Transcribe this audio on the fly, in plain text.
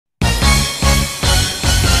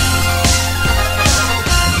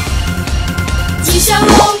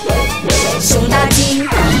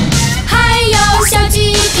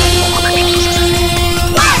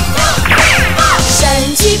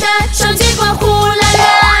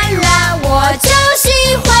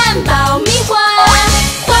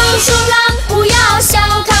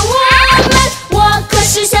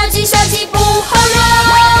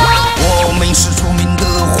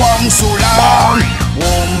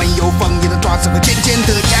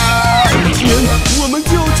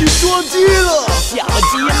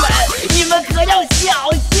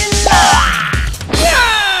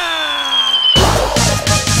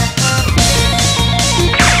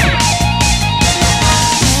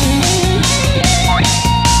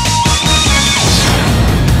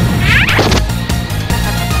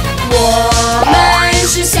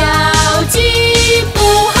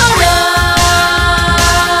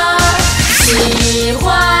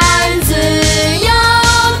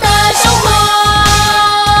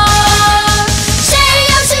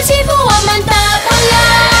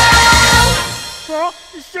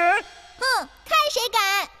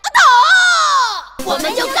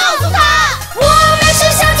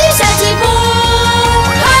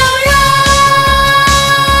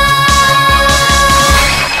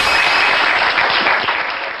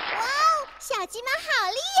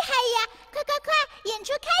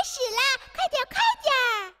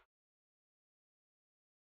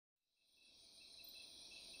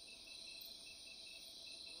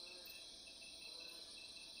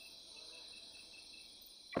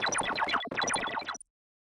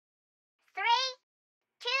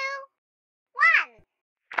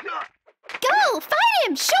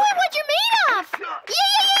Show him what you're made of! Yeah!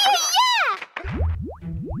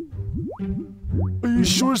 Are you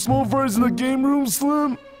sure Small Fry's in the game room,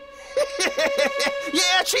 Slim?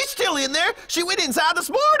 Yeah, she's still in there. She went inside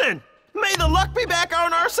this morning. May the luck be back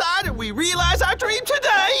on our side and we realize our dream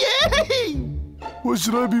today. Yay! What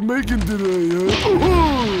should I be making today, huh?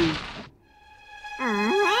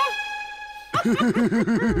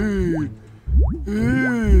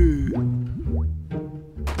 Hey.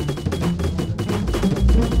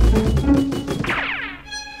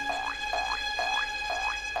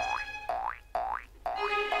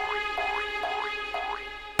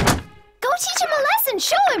 Go teach him a lesson.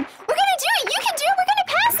 Show him. We're gonna do it. You can do it. We're gonna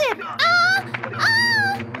pass it.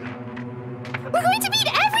 We're going to beat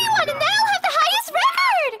everyone, and then I'll have the highest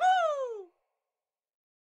record.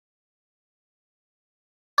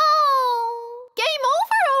 Oh, game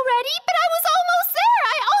over already, but I was almost there.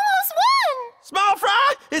 I almost won. Small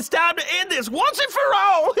Fry, it's time to end this once and for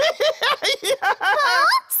all.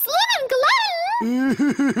 Slim and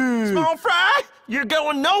Glutton. Small Fry, you're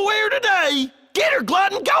going nowhere today. Get her,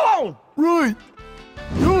 Glutton, go on. Right.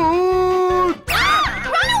 Yawn!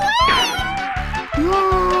 Run away!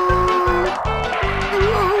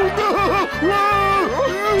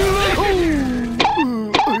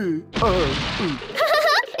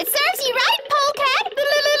 It serves you right, Polecat.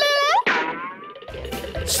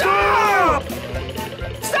 Stop!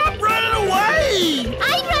 Stop running away!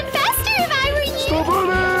 I'd run faster if I were you. Stop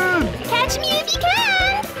running! Catch me if you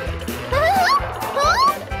can.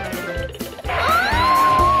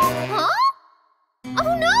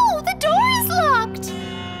 Oh no, the door is locked.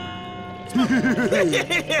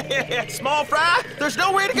 Small Fry, there's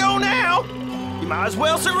nowhere to go now. You might as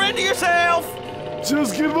well surrender yourself.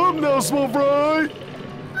 Just give up now, Small Fry! I've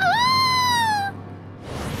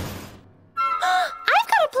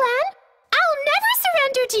got a plan. I'll never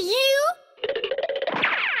surrender to you.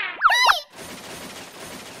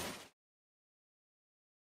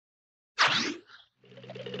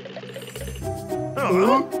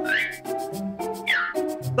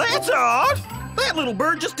 That's odd. That little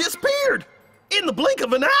bird just disappeared. In the blink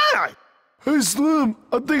of an eye. Hey, Slim,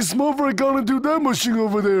 I think Small Fry got into that machine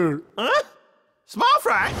over there. Huh? Small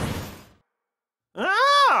Fry?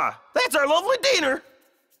 Ah, that's our lovely dinner.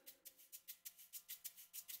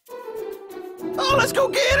 Oh, let's go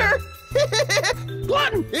get her.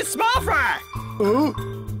 Glutton, it's Small Fry. Oh?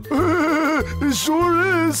 It sure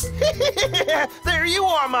is. There you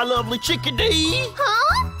are, my lovely chickadee.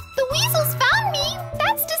 Huh? The weasels found me.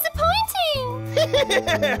 That's disappointing.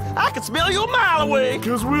 I can smell you a mile away.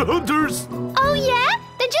 Because we're hunters. Oh, yeah?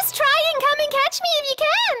 Then just try and come and catch me if you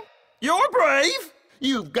can. You're brave.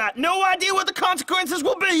 You've got no idea what the consequences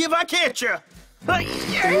will be if I catch you.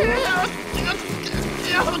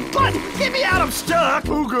 Glutton, get me out, I'm stuck.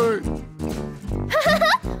 Okay.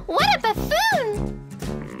 What a buffoon!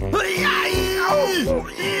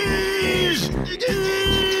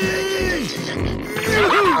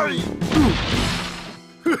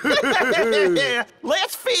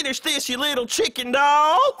 Let's finish this, you little chicken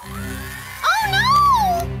doll. Oh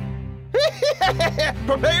no!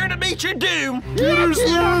 Prepare to meet your doom. Get her,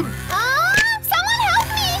 Slim! Someone help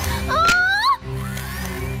me!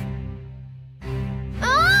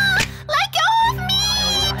 Let go of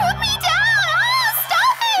me! Put me down!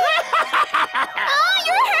 Stop it!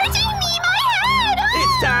 You're hurting me! My head!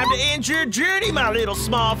 It's time to end your journey, my little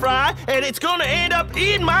Small Fry, and it's gonna end up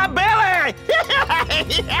in my belly.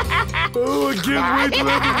 Oh, I can't wait to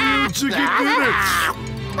have a real chicken dinner.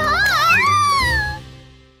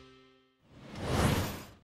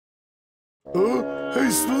 Hey,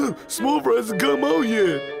 Slim, Small Fry hasn't come out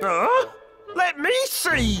yet. Huh? Let me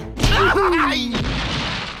see.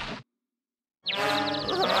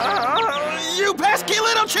 You pesky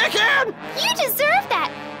little chicken! You deserve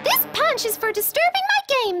that! This punch is for disturbing my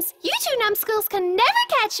games! You two numbskulls can never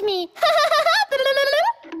catch me!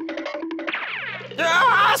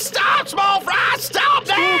 Stop, Small Fry! Stop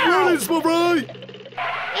Stop now! running, Small Fry!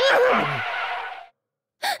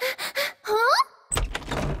 Huh?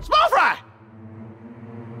 Small Fry!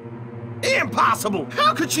 Impossible!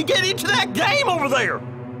 How could she get into that game over there?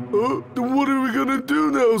 Then what are we gonna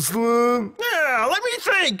do now, Slim? Yeah, let me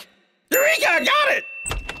think. Eureka, got it!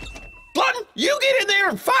 Glutton, you get in there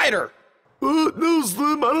and fight her! No,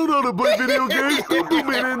 Slim, I don't know how to play video games. Don't put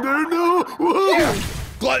me in there, no! Whoa!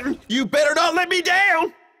 Glutton, you better not let me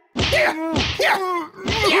down!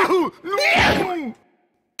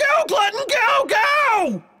 Go, Glutton, go,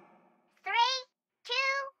 go! 3, 2,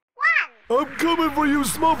 1. I'm coming for you,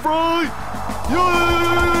 Small Fry!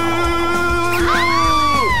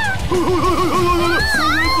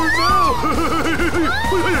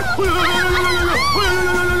 Surrender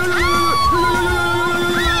now!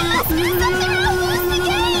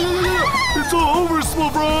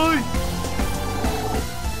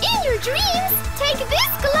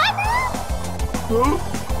 Get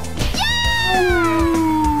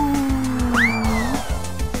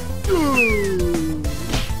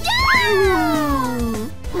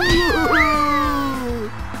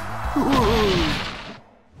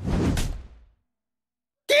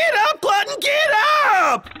up, Glutton, get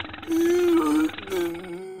up!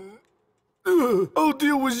 I'll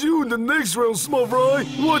deal with you in the next round, small fry.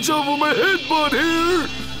 Watch out for my headbutt here.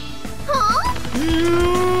 Huh?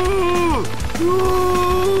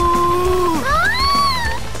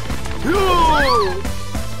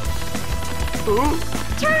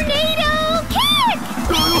 Tornado kick!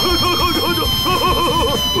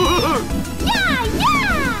 Yeah,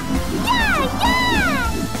 yeah! Yeah, yeah!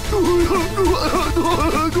 Wee,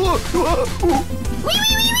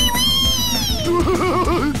 wee, wee, wee, wee!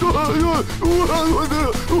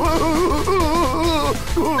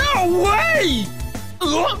 No way!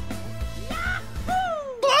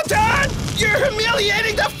 Glutton! You're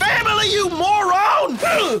humiliating the family, you moron!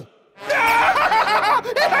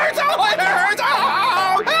 It hurts! Oh, it hurts! Oh,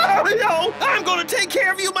 no! I'm gonna take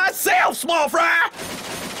care of you myself, small fry!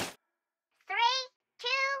 3, 2,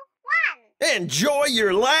 1. Enjoy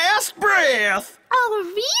your last breath! Oh,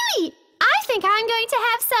 really? I think I'm going to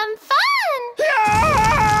have some fun!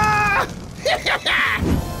 Ah!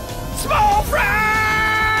 Small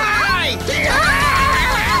fry!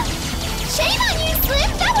 Shame on you,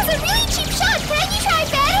 Slim! That was a really cheap shot! Can't you try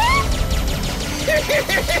better?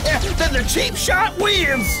 Then the cheap shot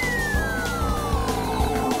wins!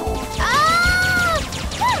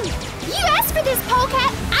 You asked for this,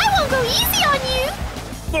 Polecat! I won't go easy on you!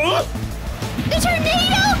 Huh? The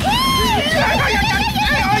tornado kick!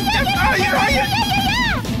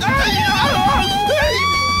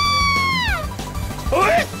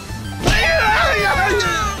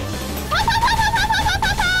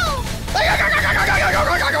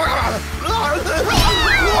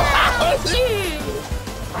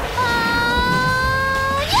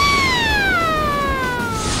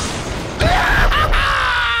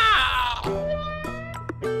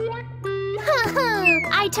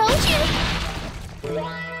 I told you.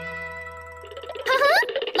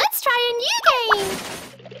 Let's try a new game.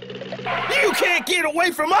 You can't get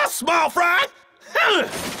away from us, small fry!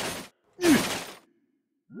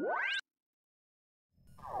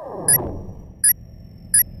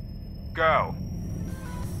 Go.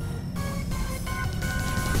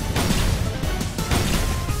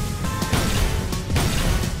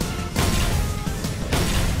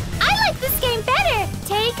 I like this game better.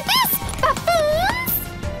 Take this, buffoons!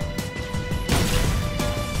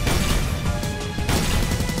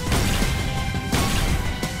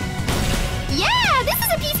 Yeah, this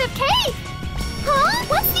is a piece of cake. Huh?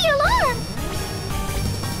 What's the alarm?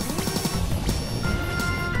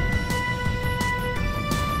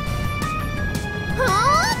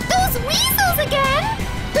 Huh? Those weasels again?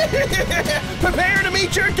 Prepare to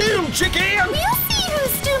meet your doom, chicken! We'll see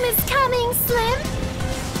whose doom is coming, Slim.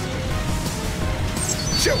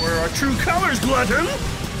 Show her our true colors, Glutton!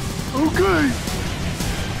 Okay.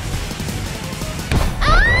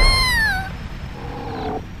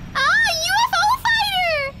 Ah! UFO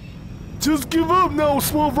fighter! Just give up now,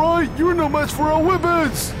 small fry. You're no match for our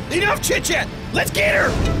weapons. Enough chit-chat! Let's get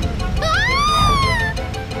her! Ah!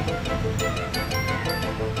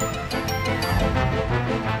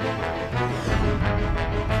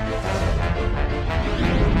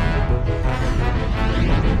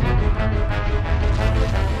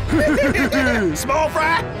 Small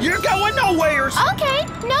fry, you're going nowheres! Okay,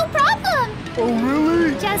 no problem. Oh,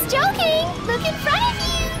 really? Just joking. Look in front of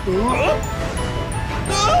you. Huh?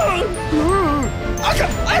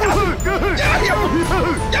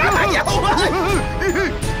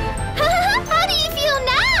 How do you feel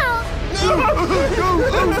now?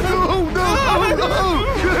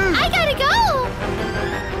 I gotta go.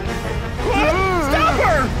 Stop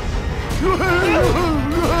her!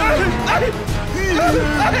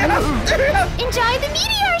 Enjoy the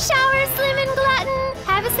meteor shower, Slim and Glutton.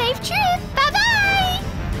 Have a safe trip. Bye-bye.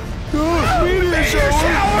 Meteor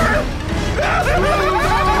shower! Yeah!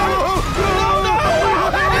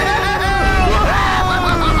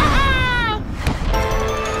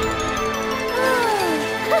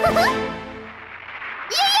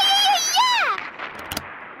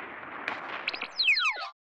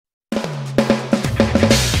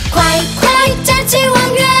 快快站起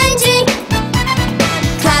望远镜，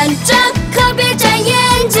看着可别眨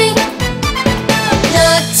眼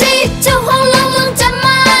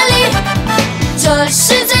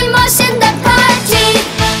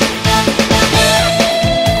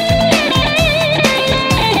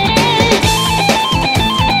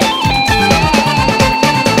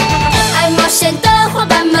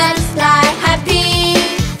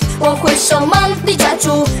我会手猛地抓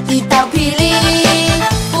住一道霹雳。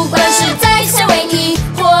不管是在夏威夷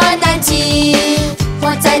或南极，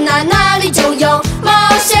或在哪里就有冒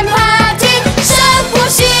险 party。深呼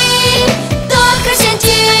吸，多个陷阱，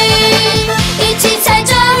一起踩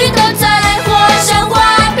着雨都在火上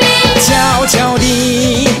滑冰。悄悄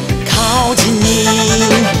地靠近你，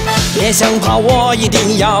别想跑，我一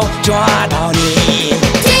定要抓到你。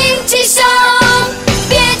挺起手，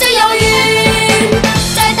别再犹豫，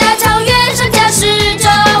在大草原上驾驶着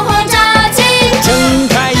轰炸机。睁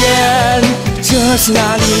开眼，这是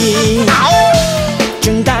哪里？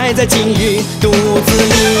正待在鲸鱼